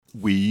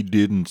We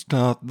didn't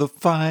start the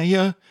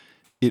fire,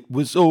 it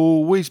was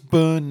always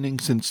burning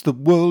since the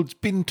world's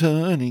been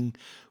turning.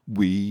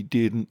 We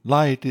didn't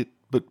light it,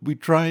 but we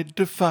tried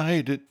to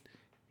fight it.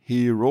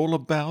 Hear all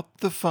about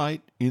the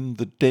fight in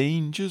the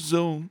danger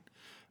zone.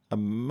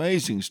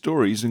 Amazing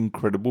stories,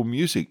 incredible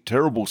music,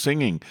 terrible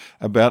singing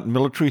about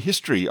military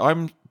history.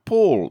 I'm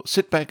Paul.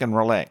 Sit back and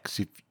relax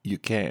if you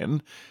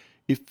can.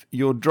 If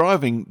you're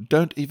driving,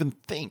 don't even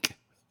think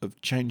of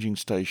changing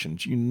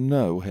stations. You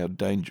know how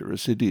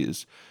dangerous it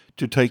is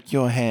to take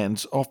your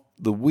hands off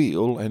the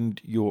wheel and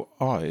your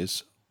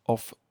eyes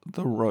off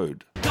the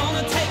road.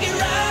 Gonna take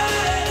it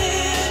right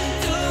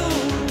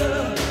into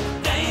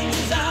the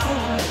danger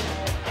zone.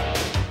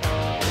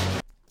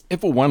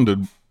 Ever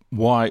wondered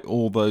why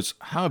all those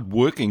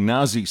hard-working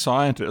Nazi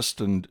scientists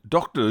and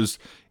doctors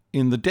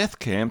in the death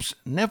camps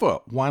never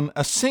won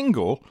a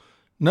single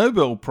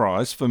Nobel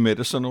Prize for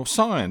medicine or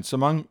science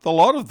among the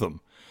lot of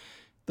them?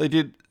 They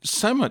did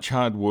so much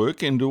hard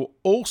work into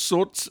all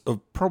sorts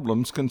of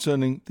problems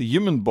concerning the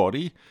human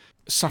body,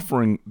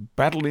 suffering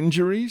battle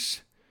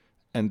injuries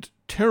and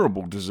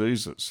terrible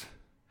diseases.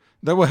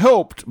 They were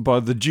helped by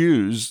the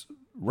Jews,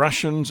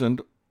 Russians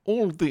and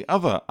all the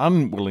other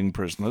unwilling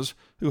prisoners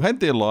who had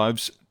their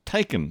lives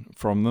taken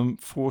from them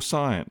for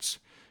science.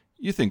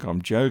 You think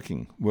I'm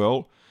joking.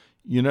 Well,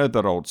 you know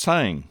that old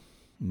saying,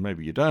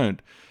 maybe you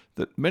don't,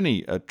 that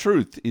many a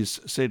truth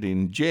is said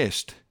in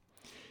jest.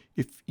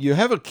 If you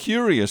have a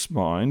curious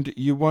mind,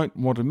 you won't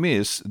want to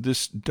miss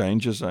this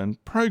Danger Zone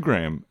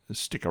program.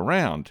 Stick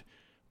around.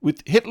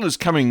 With Hitler's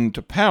coming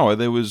to power,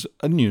 there was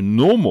a new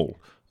normal.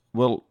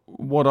 Well,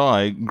 what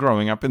I,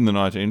 growing up in the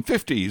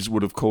 1950s,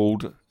 would have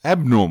called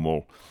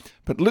abnormal.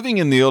 But living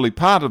in the early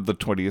part of the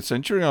 20th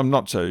century, I'm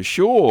not so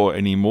sure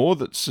anymore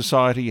that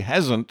society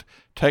hasn't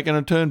taken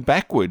a turn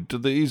backward to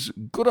these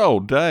good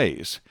old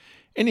days.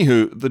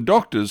 Anywho, the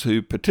doctors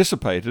who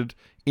participated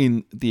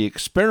in the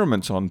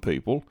experiments on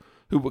people,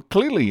 who were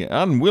clearly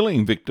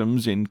unwilling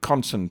victims in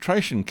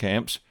concentration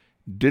camps,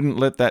 didn't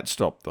let that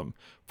stop them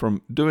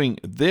from doing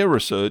their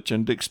research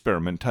and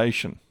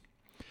experimentation.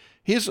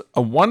 Here's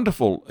a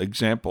wonderful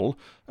example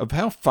of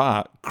how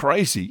far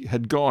crazy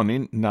had gone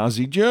in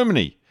Nazi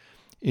Germany.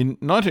 In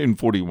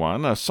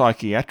 1941, a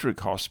psychiatric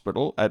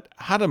hospital at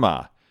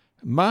Hadamar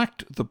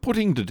marked the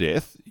putting to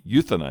death,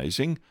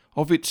 euthanizing,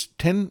 of its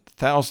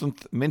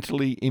 10,000th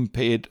mentally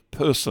impaired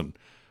person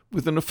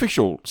with an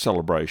official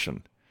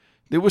celebration.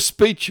 There were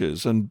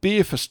speeches and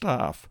beer for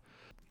staff.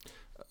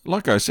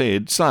 Like I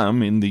said,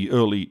 some in the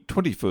early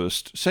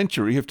 21st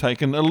century have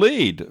taken a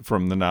lead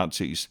from the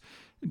Nazis.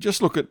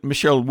 Just look at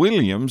Michelle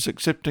Williams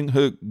accepting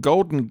her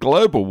Golden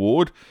Globe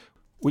Award,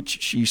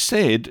 which she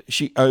said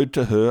she owed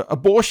to her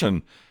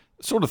abortion.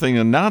 The sort of thing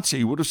a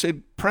Nazi would have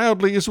said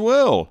proudly as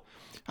well.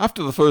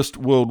 After the First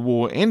World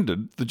War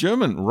ended, the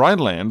German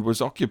Rhineland was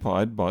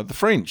occupied by the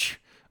French.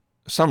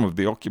 Some of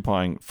the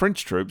occupying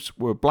French troops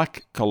were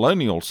black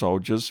colonial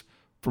soldiers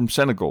from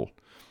Senegal.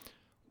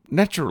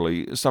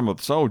 Naturally, some of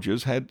the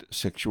soldiers had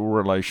sexual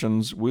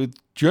relations with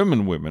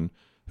German women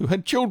who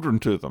had children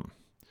to them.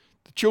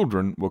 The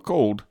children were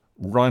called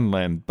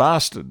Rhineland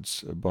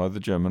Bastards by the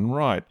German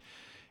right.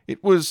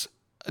 It was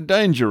a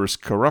dangerous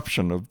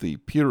corruption of the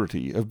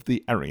purity of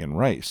the Aryan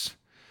race.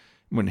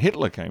 When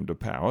Hitler came to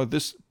power,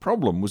 this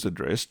problem was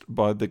addressed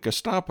by the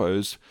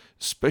Gestapo's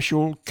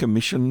Special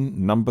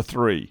Commission No.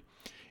 3.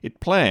 It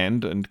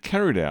planned and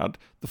carried out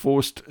the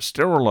forced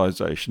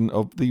sterilization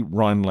of the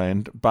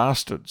Rhineland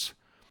Bastards.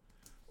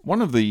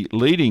 One of the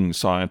leading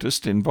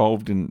scientists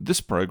involved in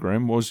this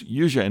program was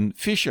Eugen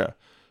Fischer,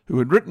 who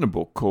had written a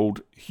book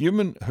called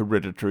Human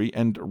Hereditary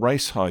and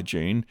Race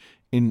Hygiene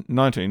in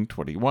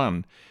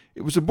 1921.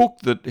 It was a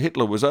book that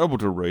Hitler was able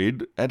to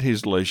read at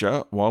his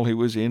leisure while he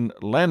was in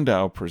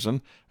Landau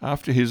prison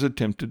after his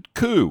attempted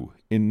coup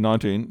in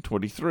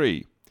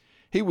 1923.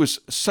 He was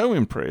so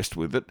impressed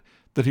with it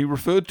that he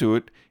referred to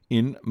it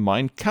in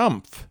Mein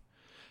Kampf.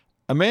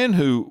 A man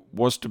who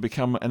was to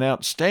become an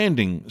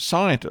outstanding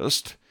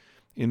scientist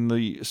in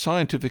the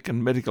scientific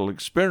and medical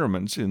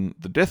experiments in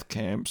the death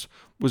camps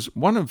was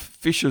one of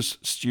Fischer's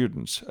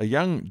students, a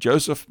young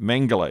Josef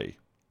Mengele.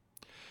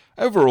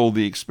 Overall,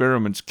 the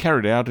experiments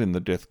carried out in the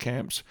death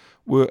camps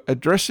were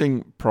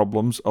addressing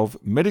problems of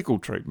medical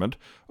treatment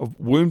of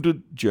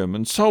wounded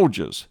German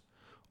soldiers,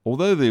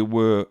 although there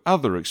were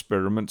other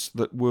experiments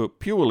that were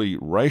purely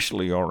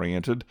racially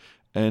oriented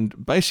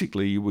and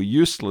basically were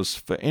useless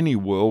for any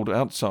world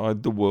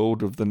outside the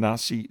world of the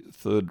Nazi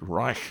Third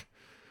Reich.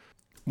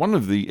 One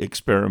of the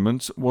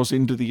experiments was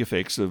into the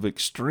effects of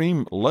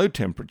extreme low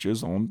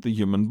temperatures on the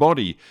human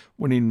body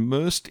when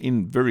immersed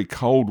in very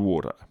cold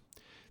water.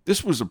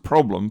 This was a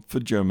problem for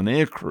German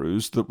air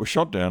crews that were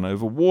shot down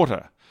over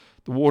water.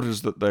 The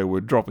waters that they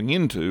were dropping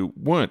into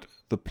weren't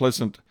the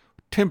pleasant,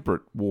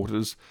 temperate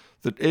waters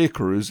that air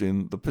crews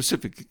in the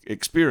Pacific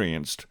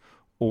experienced,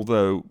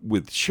 although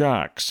with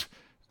sharks.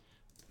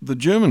 The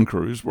German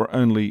crews were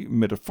only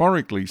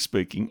metaphorically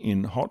speaking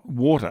in hot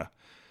water,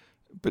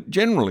 but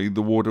generally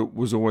the water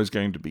was always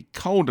going to be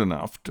cold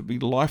enough to be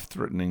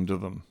life-threatening to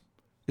them.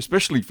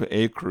 especially for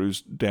air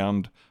crews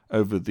downed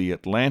over the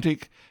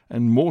Atlantic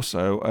and more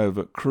so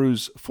over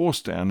crews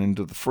forced down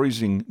into the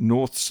freezing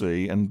North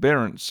Sea and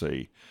Barents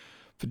Sea.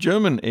 For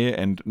German air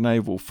and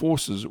naval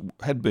forces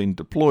had been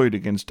deployed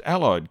against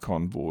Allied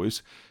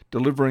convoys,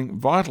 delivering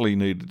vitally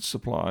needed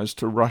supplies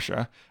to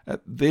Russia at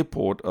their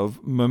port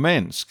of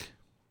Murmansk.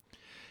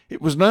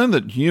 It was known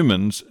that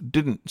humans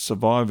didn't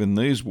survive in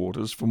these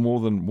waters for more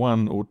than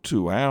 1 or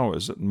 2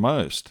 hours at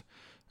most.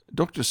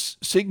 Dr.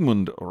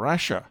 Sigmund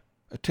Rascher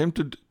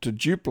attempted to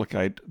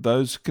duplicate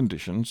those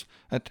conditions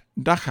at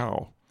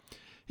Dachau.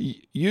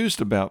 He used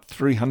about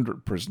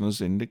 300 prisoners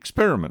in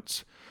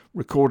experiments,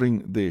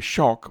 recording their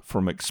shock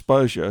from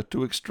exposure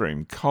to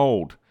extreme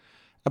cold.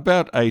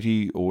 About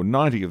 80 or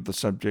 90 of the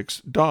subjects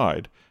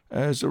died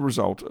as a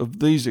result of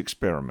these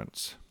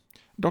experiments.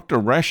 Dr.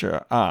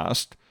 Rascher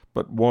asked,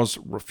 but was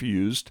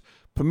refused,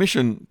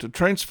 permission to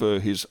transfer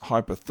his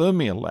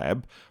hypothermia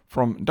lab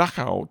from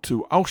Dachau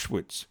to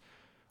Auschwitz.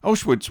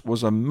 Auschwitz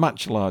was a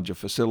much larger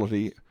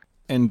facility,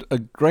 and a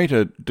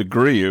greater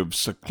degree of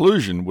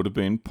seclusion would have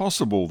been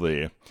possible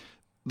there.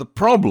 The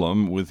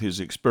problem with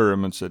his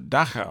experiments at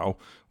Dachau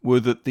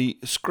were that the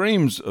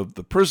screams of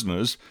the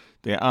prisoners,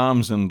 their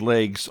arms and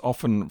legs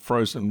often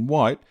frozen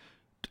white,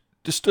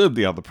 disturbed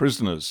the other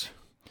prisoners.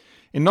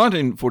 In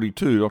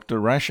 1942, Dr.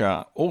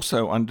 Rascher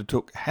also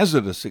undertook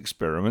hazardous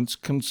experiments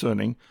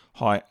concerning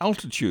high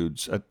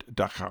altitudes at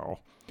Dachau.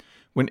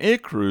 When air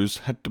crews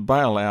had to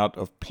bail out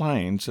of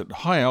planes at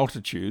high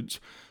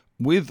altitudes,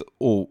 with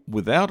or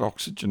without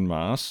oxygen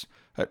masks,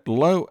 at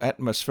low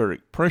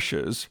atmospheric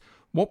pressures,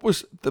 what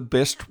was the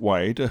best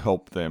way to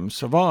help them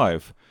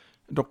survive?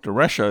 Dr.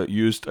 Rascher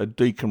used a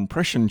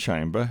decompression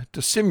chamber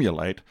to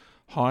simulate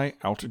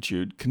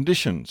high-altitude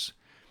conditions.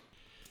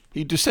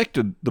 He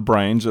dissected the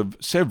brains of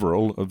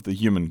several of the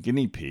human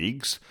guinea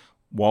pigs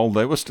while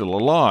they were still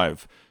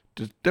alive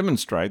to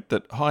demonstrate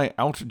that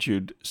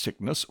high-altitude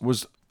sickness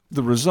was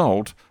the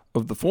result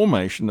of the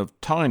formation of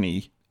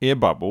tiny air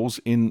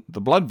bubbles in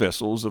the blood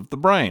vessels of the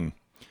brain.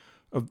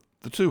 Of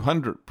the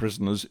 200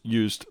 prisoners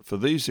used for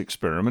these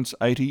experiments,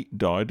 80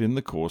 died in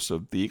the course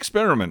of the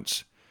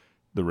experiments.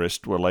 The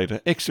rest were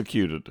later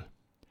executed.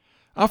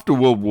 After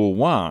World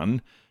War I,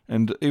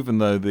 and even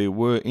though there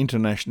were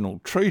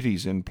international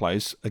treaties in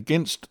place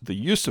against the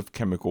use of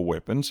chemical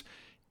weapons,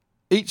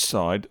 each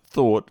side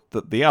thought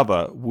that the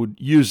other would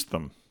use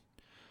them.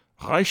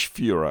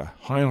 Reichsführer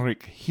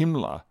Heinrich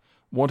Himmler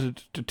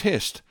wanted to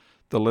test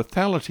the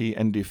lethality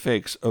and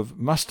effects of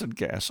mustard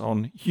gas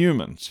on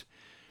humans.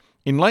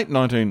 In late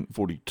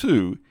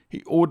 1942,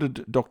 he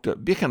ordered Dr.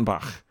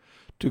 Bickenbach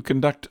to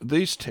conduct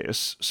these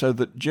tests so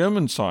that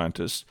German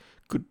scientists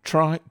could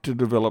try to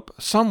develop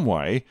some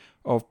way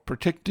of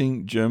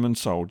protecting German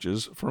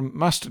soldiers from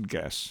mustard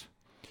gas.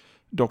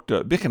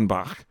 Dr.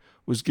 Bickenbach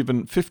was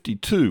given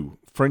 52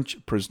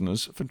 French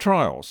prisoners for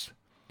trials.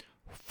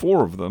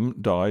 4 of them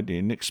died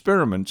in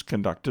experiments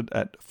conducted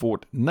at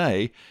Fort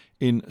Ney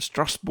in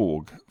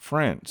Strasbourg,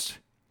 France.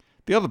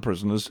 The other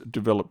prisoners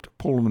developed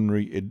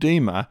pulmonary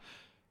edema,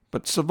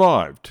 but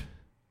survived.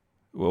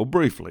 Well,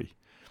 briefly.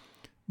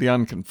 The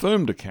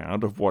unconfirmed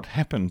account of what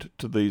happened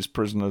to these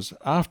prisoners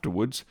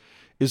afterwards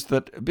is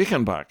that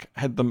Bickenbach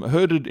had them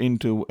herded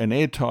into an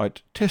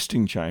airtight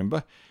testing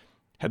chamber,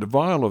 had a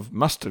vial of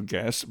mustard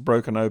gas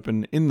broken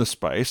open in the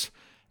space,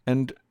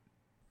 and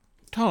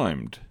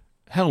timed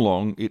how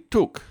long it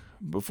took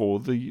before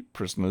the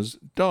prisoners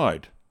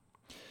died.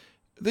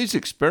 These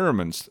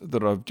experiments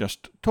that I've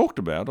just talked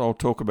about, I'll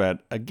talk about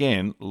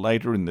again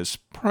later in this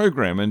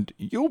program, and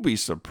you'll be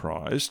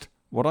surprised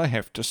what I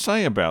have to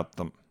say about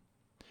them.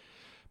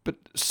 But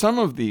some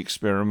of the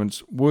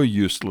experiments were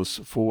useless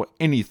for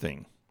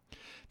anything.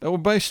 They were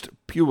based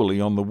purely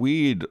on the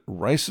weird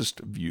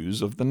racist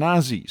views of the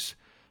Nazis.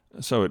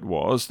 So it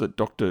was that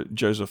Dr.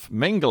 Josef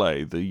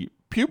Mengele, the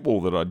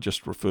pupil that I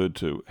just referred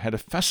to, had a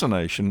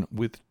fascination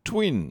with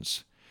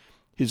twins.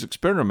 His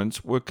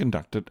experiments were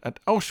conducted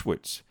at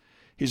Auschwitz.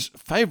 His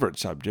favourite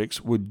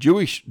subjects were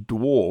Jewish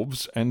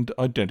dwarves and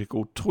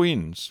identical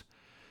twins.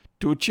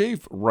 To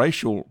achieve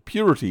racial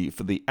purity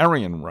for the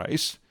Aryan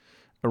race,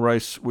 a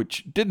race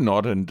which did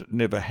not and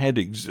never had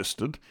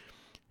existed,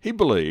 he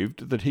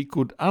believed that he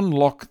could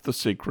unlock the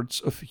secrets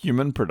of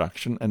human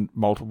production and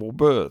multiple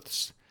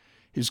births.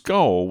 His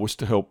goal was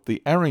to help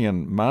the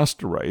Aryan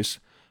master race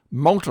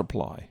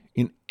multiply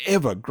in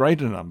ever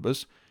greater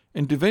numbers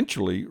and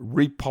eventually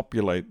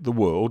repopulate the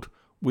world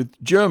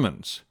with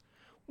Germans.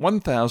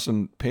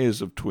 1,000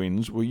 pairs of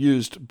twins were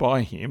used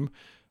by him,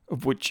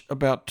 of which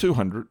about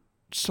 200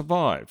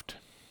 survived.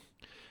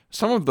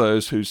 Some of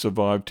those who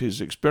survived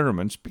his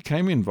experiments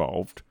became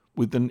involved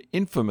with an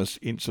infamous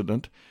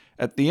incident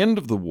at the end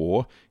of the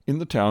war in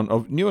the town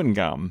of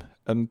Neuengamme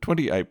on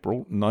 20 April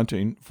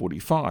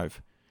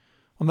 1945.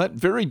 On that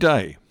very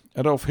day,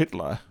 Adolf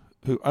Hitler,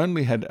 who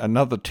only had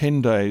another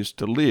 10 days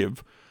to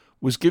live,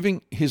 was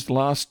giving his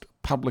last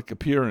public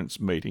appearance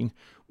meeting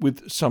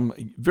with some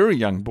very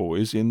young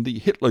boys in the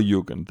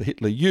Hitlerjugend, the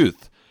Hitler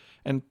Youth,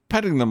 and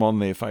patting them on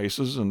their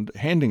faces and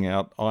handing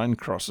out iron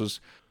crosses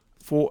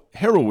for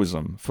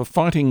heroism for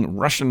fighting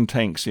Russian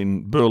tanks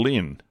in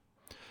Berlin.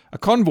 A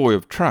convoy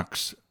of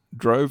trucks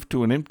drove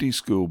to an empty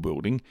school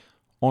building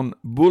on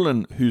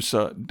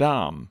Bullenhuser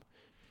Damm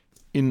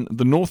in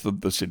the north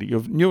of the city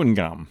of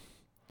Neuengamme.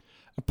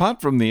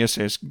 Apart from the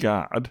SS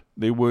Guard,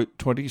 there were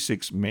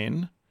 26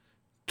 men,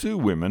 2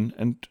 women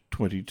and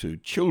 22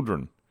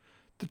 children.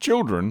 The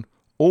children,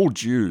 all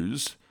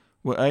Jews,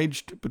 were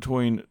aged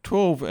between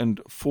 12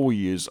 and 4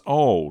 years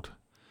old.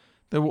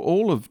 They were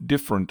all of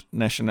different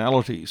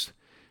nationalities.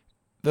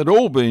 They'd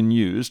all been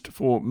used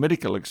for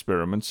medical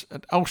experiments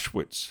at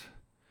Auschwitz.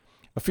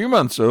 A few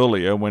months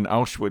earlier, when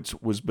Auschwitz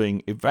was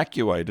being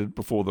evacuated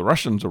before the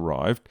Russians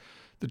arrived,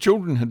 the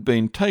children had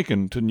been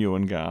taken to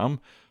Neuengamme,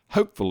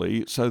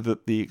 hopefully so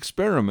that the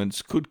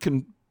experiments could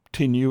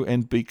continue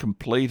and be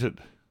completed.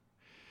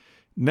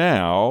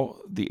 Now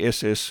the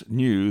SS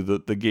knew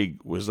that the gig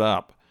was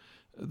up.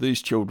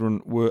 These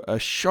children were a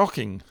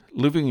shocking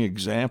living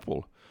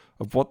example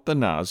of what the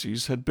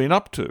Nazis had been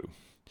up to.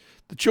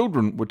 The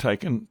children were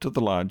taken to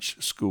the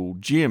large school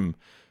gym.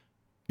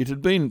 It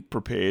had been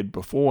prepared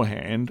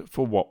beforehand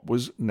for what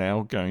was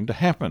now going to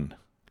happen.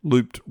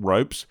 Looped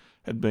ropes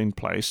had been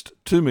placed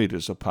 2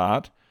 meters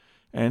apart,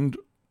 and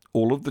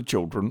all of the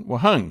children were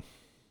hung.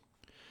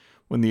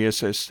 When the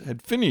SS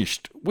had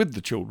finished with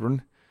the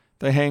children,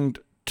 they hanged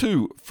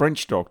 2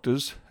 French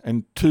doctors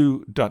and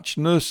 2 Dutch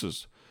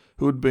nurses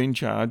who had been in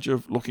charge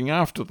of looking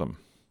after them.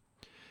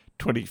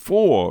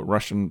 24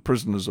 Russian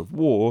prisoners of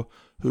war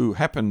who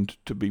happened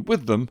to be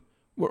with them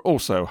were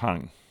also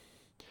hung.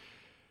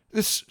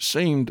 This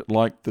seemed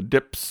like the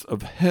depths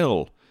of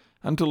hell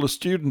until a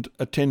student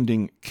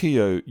attending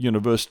Keio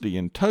University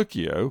in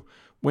Tokyo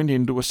went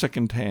into a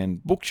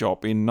second-hand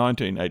bookshop in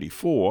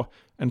 1984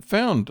 and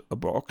found a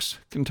box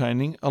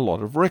containing a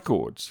lot of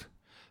records.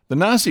 The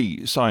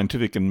Nazi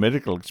scientific and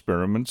medical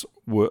experiments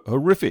were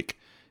horrific.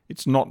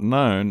 It's not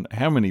known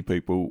how many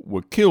people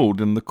were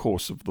killed in the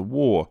course of the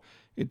war.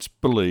 It's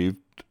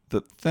believed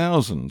that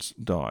thousands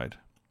died.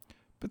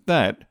 But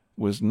that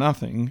was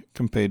nothing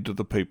compared to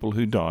the people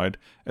who died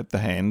at the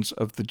hands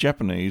of the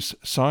Japanese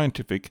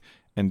scientific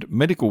and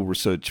medical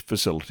research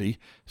facility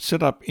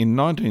set up in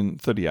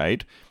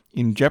 1938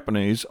 in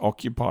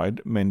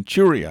Japanese-occupied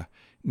Manchuria,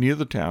 near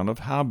the town of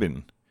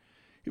Harbin.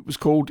 It was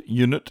called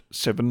Unit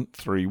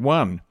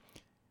 731.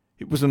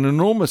 It was an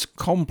enormous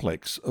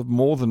complex of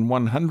more than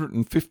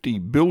 150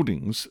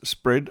 buildings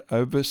spread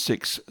over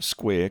 6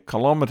 square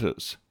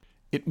kilometres.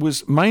 It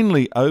was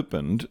mainly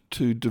opened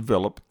to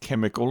develop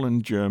chemical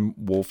and germ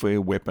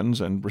warfare weapons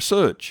and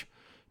research,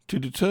 to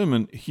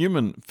determine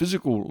human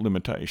physical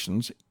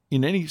limitations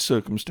in any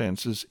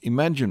circumstances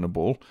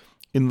imaginable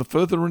in the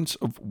furtherance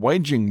of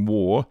waging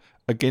war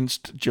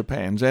against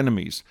Japan's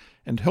enemies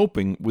and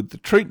helping with the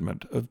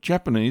treatment of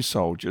Japanese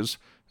soldiers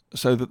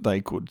so that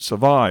they could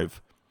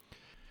survive.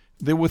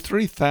 There were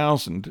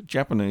 3,000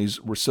 Japanese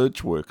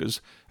research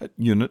workers at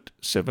Unit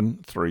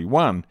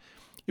 731.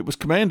 It was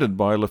commanded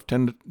by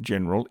Lieutenant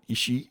General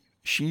Ishii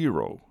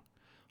Shiro.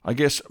 I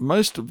guess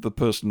most of the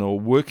personnel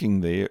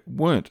working there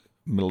weren't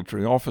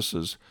military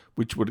officers,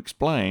 which would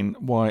explain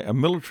why a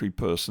military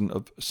person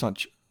of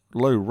such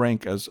low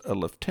rank as a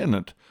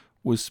lieutenant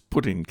was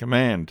put in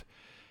command.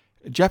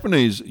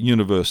 Japanese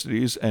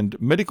universities and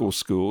medical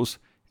schools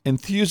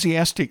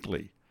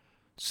enthusiastically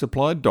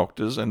supplied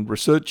doctors and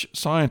research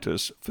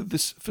scientists for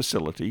this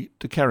facility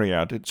to carry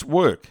out its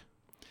work.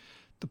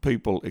 The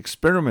people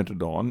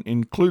experimented on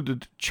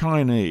included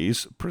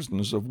Chinese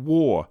prisoners of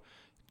war,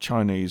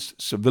 Chinese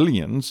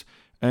civilians,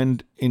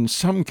 and in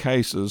some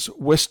cases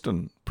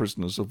Western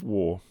prisoners of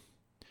war.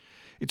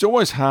 It's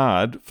always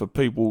hard for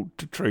people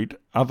to treat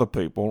other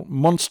people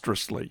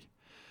monstrously,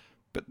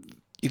 but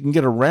you can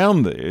get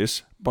around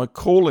this by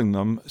calling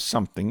them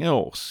something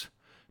else.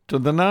 To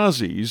the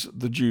Nazis,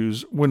 the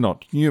Jews were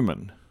not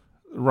human.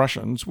 The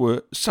Russians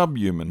were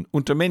subhuman,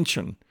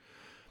 Untermenschen.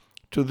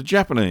 To the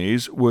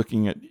Japanese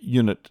working at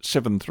Unit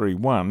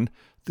 731,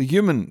 the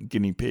human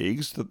guinea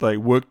pigs that they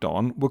worked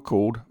on were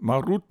called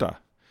Maruta,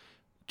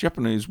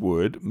 Japanese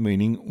word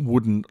meaning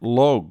wooden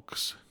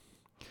logs.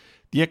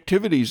 The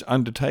activities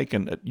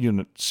undertaken at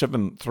Unit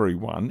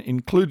 731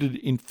 included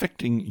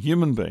infecting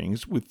human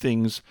beings with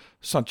things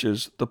such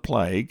as the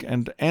plague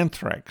and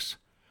anthrax.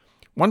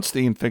 Once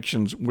the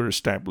infections were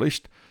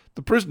established,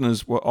 the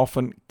prisoners were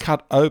often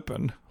cut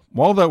open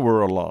while they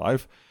were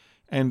alive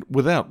and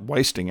without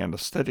wasting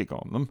anaesthetic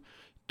on them,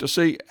 to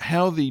see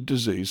how the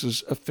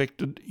diseases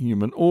affected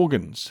human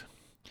organs.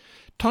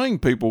 Tying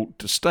people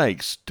to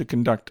stakes to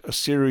conduct a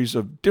series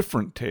of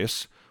different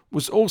tests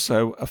was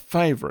also a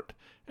favourite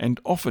and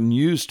often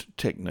used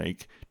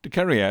technique to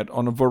carry out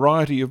on a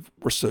variety of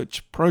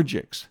research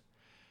projects.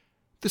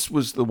 This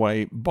was the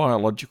way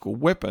biological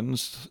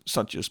weapons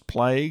such as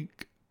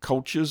plague,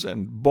 cultures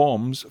and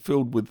bombs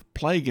filled with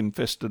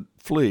plague-infested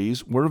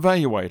fleas were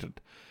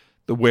evaluated.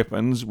 The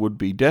weapons would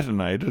be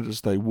detonated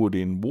as they would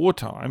in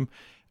wartime,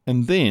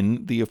 and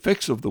then the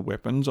effects of the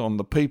weapons on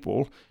the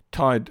people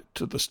tied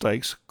to the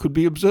stakes could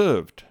be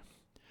observed.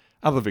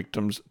 Other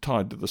victims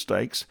tied to the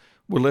stakes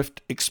were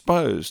left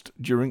exposed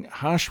during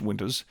harsh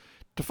winters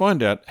to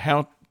find out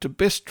how to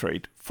best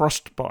treat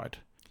frostbite.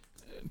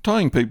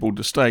 Tying people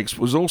to stakes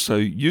was also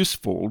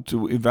useful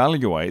to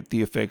evaluate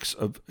the effects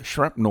of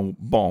shrapnel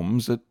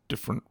bombs at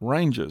different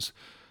ranges.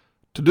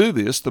 To do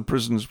this, the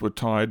prisoners were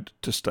tied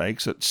to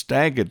stakes at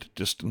staggered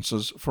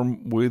distances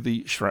from where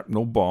the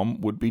shrapnel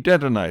bomb would be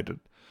detonated.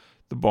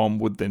 The bomb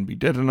would then be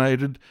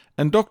detonated,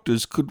 and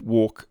doctors could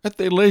walk at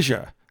their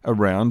leisure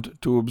around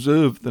to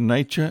observe the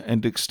nature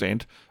and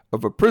extent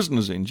of a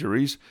prisoner's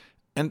injuries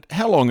and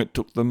how long it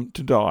took them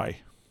to die.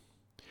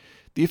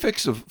 The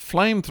effects of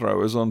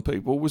flamethrowers on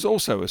people was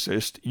also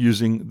assessed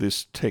using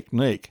this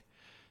technique.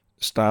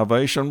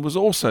 Starvation was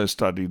also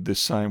studied this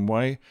same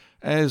way,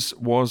 as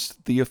was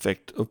the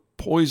effect of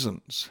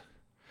poisons.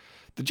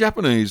 The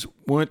Japanese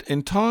weren't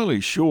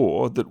entirely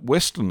sure that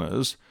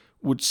Westerners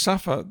would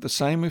suffer the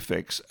same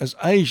effects as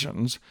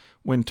Asians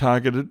when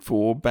targeted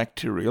for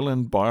bacterial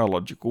and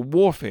biological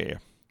warfare.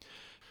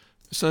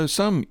 So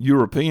some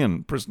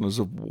European prisoners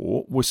of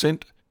war were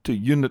sent to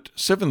Unit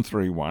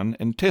 731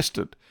 and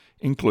tested,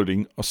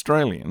 including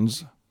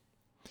Australians.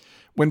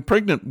 When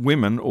pregnant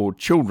women or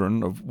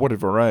children of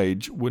whatever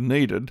age were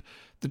needed,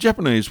 the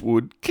Japanese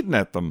would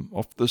kidnap them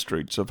off the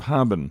streets of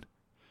Harbin.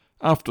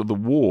 After the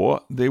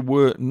war, there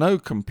were no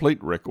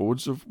complete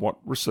records of what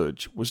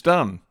research was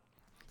done.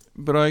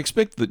 But I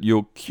expect that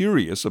you're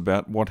curious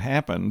about what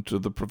happened to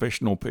the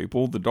professional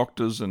people, the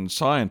doctors and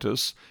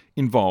scientists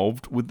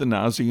involved with the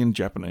Nazi and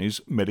Japanese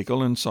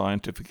medical and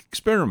scientific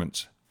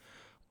experiments.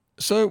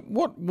 So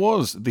what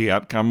was the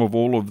outcome of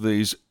all of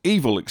these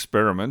evil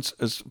experiments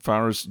as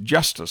far as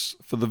justice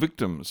for the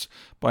victims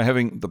by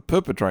having the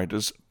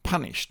perpetrators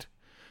punished?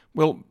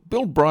 Well,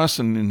 Bill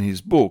Bryson, in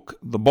his book,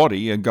 The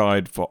Body, A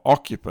Guide for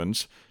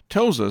Occupants,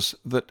 tells us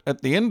that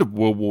at the end of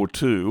World War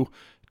II,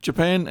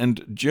 Japan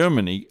and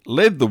Germany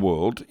led the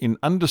world in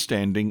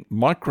understanding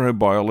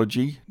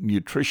microbiology,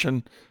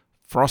 nutrition,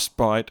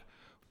 frostbite,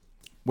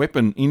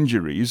 weapon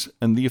injuries,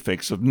 and the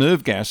effects of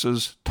nerve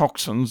gases,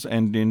 toxins,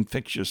 and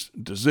infectious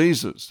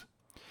diseases.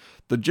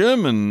 The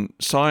German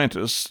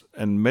scientists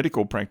and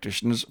medical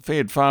practitioners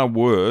fared far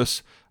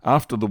worse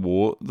after the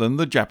war than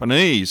the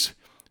Japanese.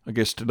 I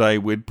guess today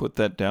we'd put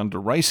that down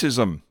to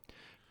racism.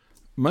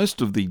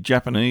 Most of the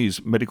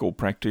Japanese medical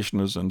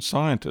practitioners and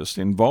scientists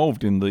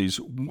involved in these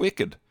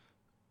wicked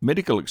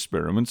medical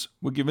experiments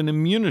were given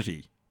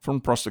immunity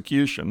from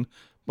prosecution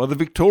by the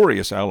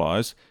victorious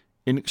Allies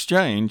in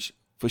exchange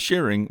for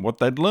sharing what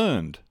they'd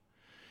learned.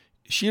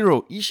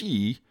 Shiro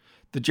Ishii,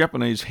 the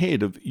Japanese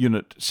head of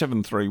Unit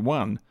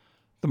 731,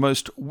 the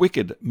most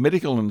wicked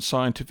medical and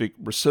scientific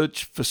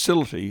research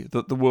facility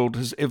that the world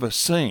has ever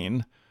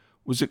seen,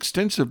 was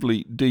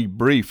extensively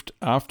debriefed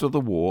after the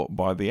war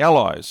by the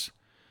Allies.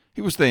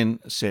 He was then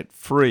set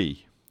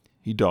free.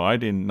 He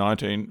died in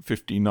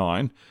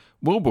 1959,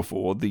 well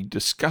before the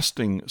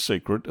disgusting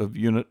secret of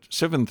Unit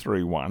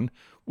 731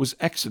 was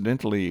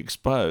accidentally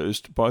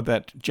exposed by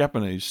that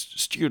Japanese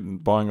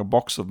student buying a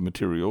box of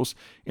materials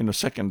in a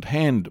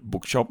second-hand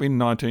bookshop in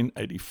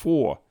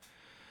 1984.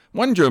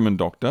 One German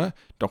doctor,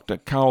 Dr.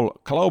 Carl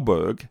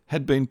Clauberg,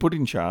 had been put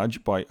in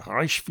charge by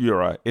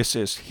Reichsführer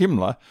SS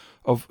Himmler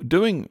of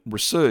doing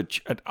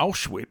research at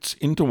Auschwitz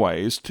into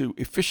ways to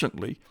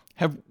efficiently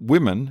have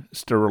women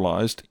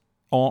sterilized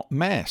en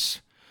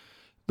masse.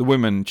 The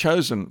women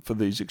chosen for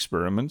these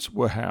experiments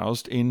were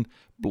housed in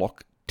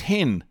Block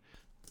 10.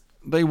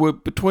 They were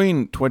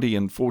between 20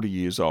 and 40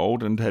 years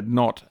old and had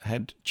not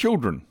had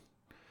children.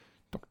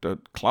 Dr.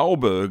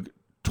 Clauberg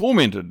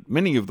tormented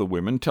many of the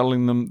women,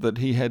 telling them that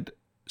he had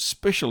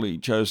specially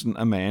chosen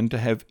a man to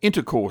have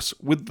intercourse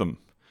with them.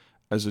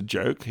 As a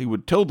joke, he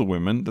would tell the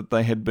women that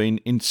they had been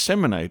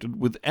inseminated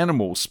with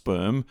animal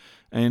sperm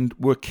and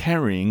were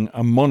carrying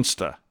a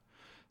monster.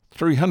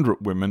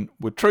 300 women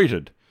were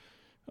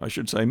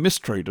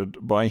mistreated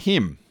by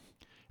him.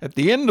 At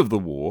the end of the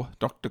war,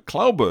 Dr.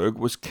 Clauberg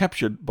was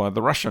captured by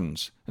the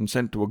Russians and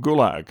sent to a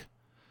gulag.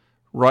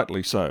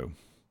 Rightly so.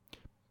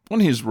 On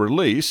his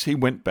release, he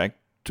went back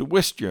to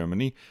West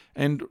Germany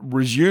and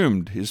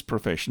resumed his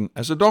profession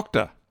as a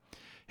doctor.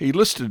 He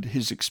listed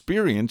his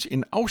experience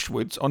in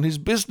Auschwitz on his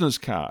business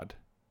card.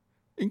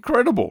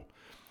 Incredible.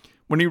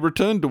 When he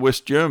returned to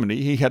West Germany,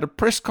 he had a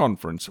press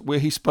conference where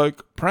he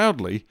spoke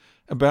proudly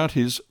about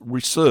his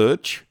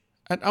research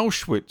at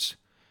Auschwitz.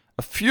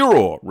 A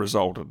furor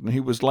resulted, and he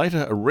was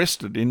later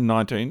arrested in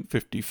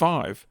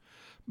 1955.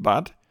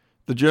 But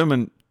the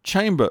German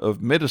Chamber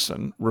of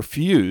Medicine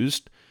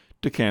refused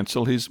to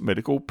cancel his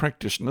medical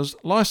practitioner's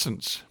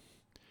license.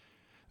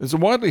 There's a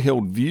widely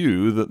held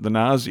view that the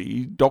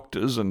Nazi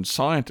doctors and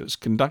scientists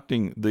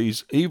conducting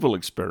these evil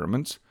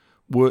experiments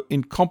were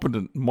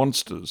incompetent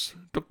monsters,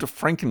 Dr.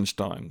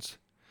 Frankensteins,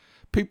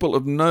 people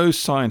of no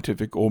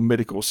scientific or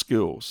medical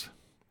skills.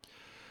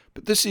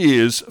 But this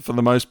is, for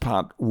the most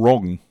part,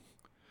 wrong.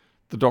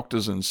 The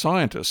doctors and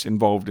scientists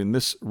involved in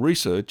this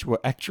research were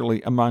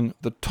actually among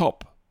the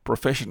top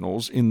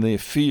professionals in their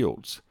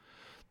fields.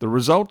 The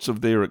results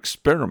of their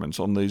experiments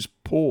on these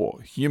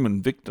poor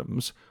human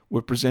victims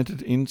were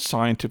presented in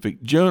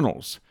scientific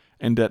journals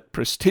and at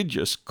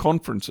prestigious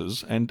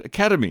conferences and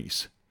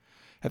academies.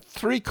 At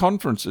 3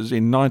 conferences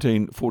in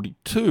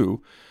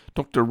 1942,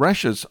 Dr.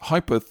 Rascher's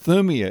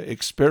hypothermia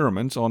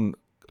experiments on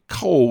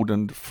cold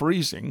and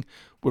freezing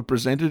were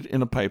presented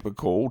in a paper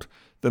called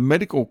The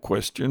Medical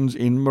Questions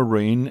in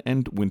Marine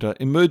and Winter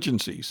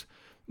Emergencies.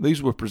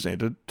 These were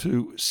presented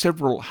to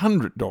several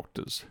hundred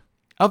doctors.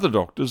 Other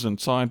doctors and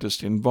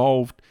scientists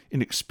involved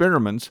in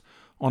experiments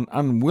on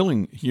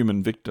unwilling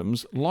human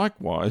victims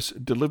likewise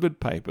delivered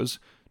papers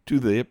to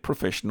their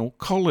professional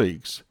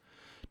colleagues.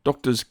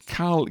 Doctors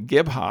Karl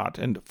Gebhart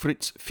and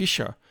Fritz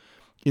Fischer,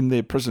 in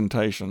their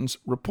presentations,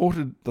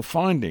 reported the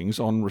findings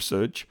on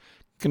research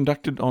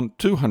conducted on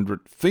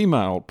 200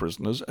 female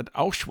prisoners at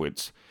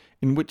Auschwitz,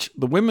 in which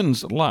the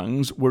women's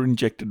lungs were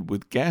injected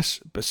with gas,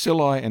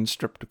 bacilli and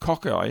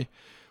streptococci,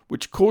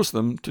 which caused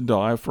them to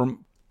die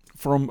from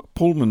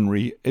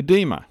pulmonary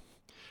edema.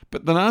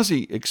 But the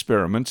Nazi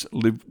experiments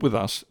live with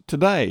us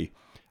today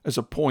as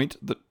a point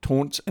that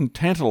taunts and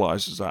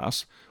tantalizes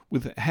us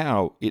with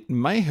how it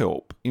may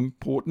help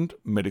important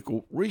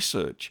medical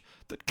research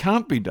that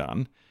can't be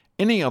done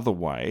any other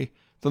way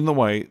than the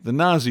way the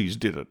Nazis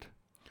did it.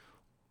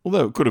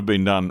 Although it could have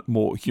been done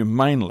more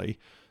humanely,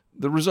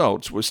 the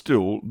results were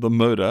still the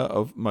murder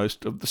of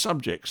most of the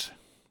subjects.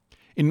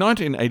 In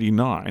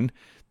 1989,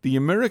 the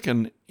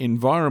American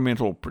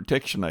Environmental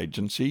Protection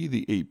Agency,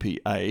 the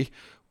EPA,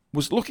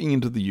 was looking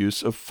into the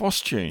use of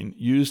phosgene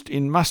used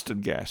in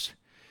mustard gas.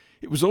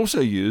 It was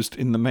also used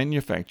in the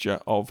manufacture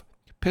of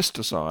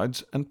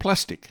pesticides and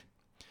plastic.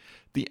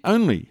 The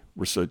only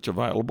research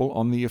available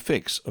on the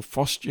effects of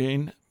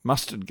phosgene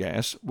mustard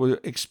gas were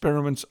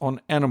experiments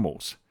on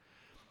animals.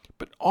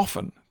 But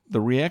often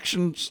the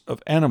reactions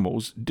of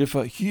animals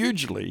differ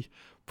hugely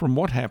from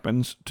what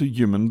happens to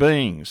human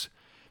beings.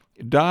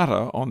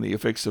 Data on the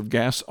effects of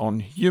gas on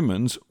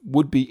humans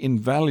would be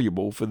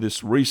invaluable for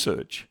this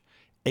research.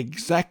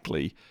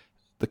 Exactly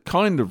the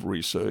kind of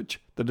research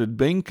that had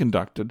been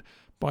conducted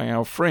by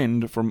our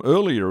friend from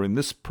earlier in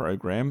this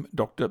program,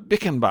 Dr.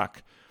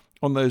 Bickenbach,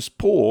 on those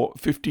poor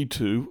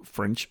 52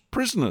 French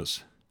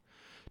prisoners.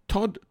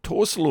 Todd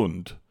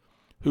Thorslund,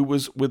 who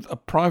was with a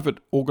private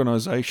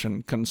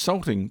organisation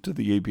consulting to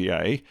the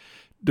EPA,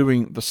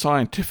 doing the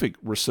scientific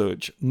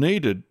research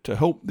needed to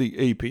help the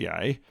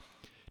EPA,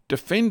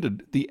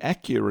 defended the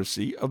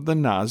accuracy of the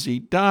Nazi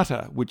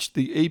data, which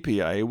the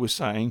EPA was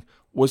saying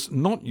was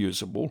not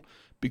usable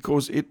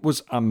because it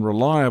was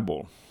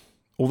unreliable.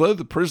 Although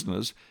the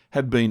prisoners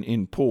had been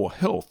in poor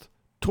health,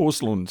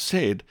 Thorslund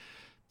said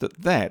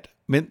that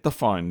meant the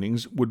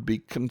findings would be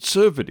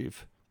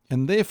conservative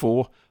and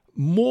therefore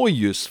more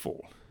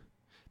useful.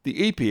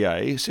 The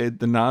EPA said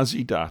the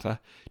Nazi data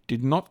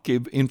did not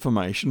give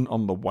information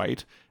on the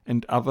weight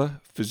and other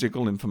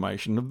physical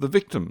information of the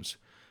victims.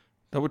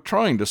 They were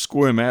trying to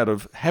squirm out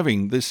of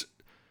having this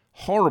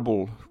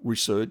horrible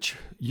research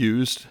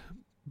used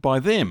by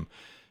them.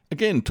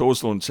 Again,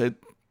 Thorslund said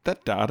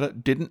that data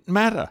didn't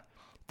matter.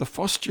 The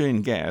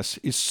phosgene gas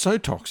is so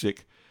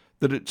toxic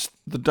that it's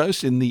the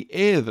dose in the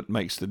air that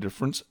makes the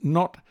difference,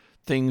 not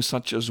things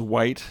such as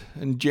weight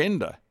and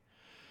gender.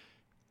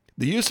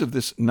 The use of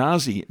this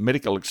Nazi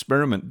medical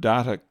experiment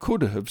data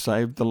could have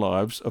saved the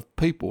lives of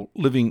people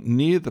living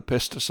near the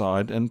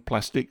pesticide and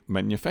plastic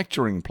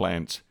manufacturing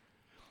plants.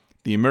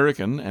 The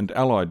American and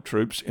Allied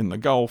troops in the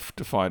Gulf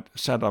to fight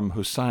Saddam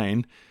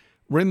Hussein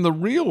were in the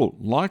real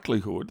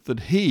likelihood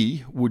that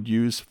he would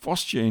use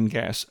phosgene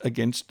gas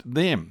against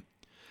them.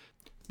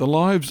 The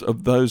lives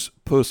of those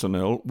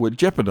personnel were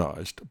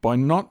jeopardized by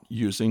not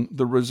using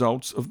the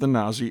results of the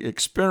Nazi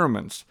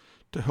experiments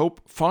to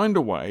help find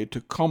a way to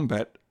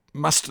combat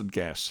mustard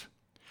gas.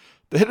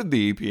 The head of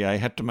the EPA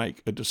had to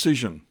make a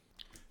decision.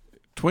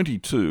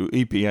 22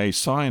 EPA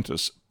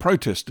scientists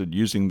protested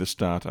using this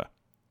data.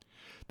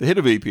 The head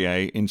of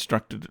EPA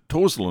instructed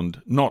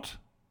Thorslund not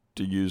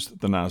to use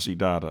the Nazi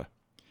data.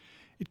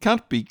 It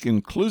can't be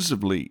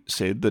conclusively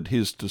said that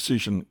his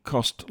decision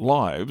cost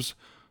lives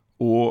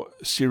or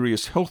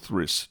serious health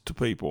risks to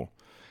people,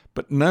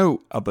 but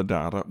no other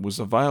data was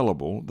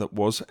available that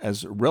was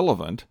as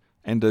relevant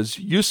and as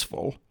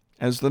useful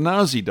as the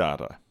Nazi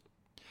data.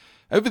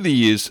 Over the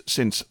years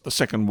since the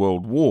Second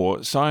World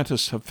War,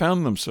 scientists have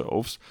found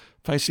themselves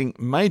facing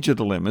major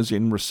dilemmas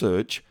in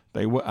research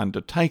they were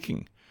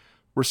undertaking,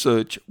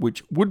 research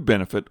which would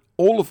benefit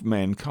all of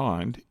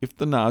mankind if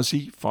the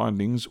Nazi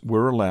findings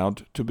were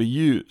allowed to be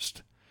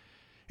used.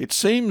 It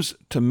seems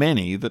to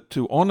many that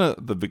to honour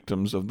the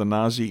victims of the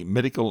Nazi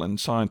medical and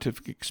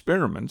scientific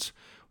experiments,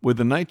 where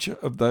the nature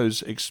of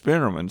those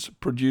experiments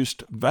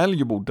produced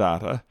valuable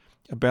data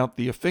about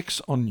the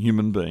effects on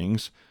human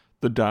beings,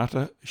 the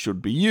data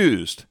should be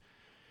used.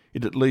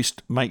 It at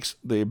least makes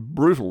their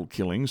brutal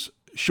killings,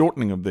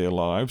 shortening of their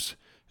lives,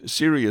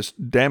 serious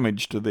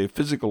damage to their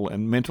physical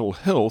and mental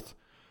health,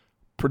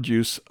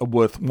 produce a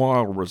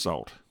worthwhile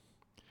result.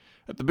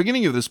 At the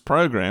beginning of this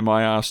program,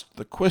 I asked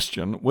the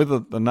question whether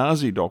the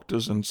Nazi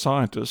doctors and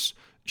scientists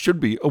should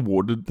be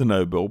awarded the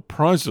Nobel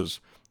Prizes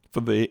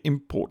for their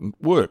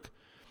important work.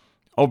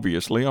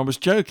 Obviously, I was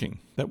joking.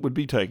 That would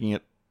be taking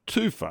it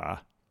too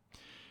far.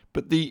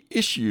 But the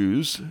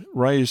issues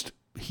raised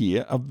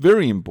here are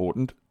very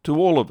important to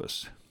all of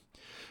us.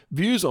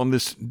 Views on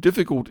this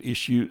difficult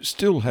issue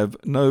still have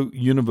no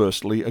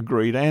universally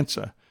agreed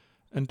answer,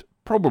 and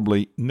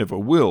probably never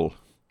will.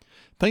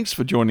 Thanks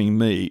for joining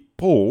me,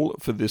 Paul,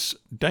 for this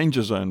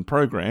Danger Zone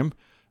program.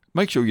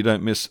 Make sure you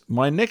don't miss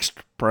my next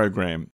program,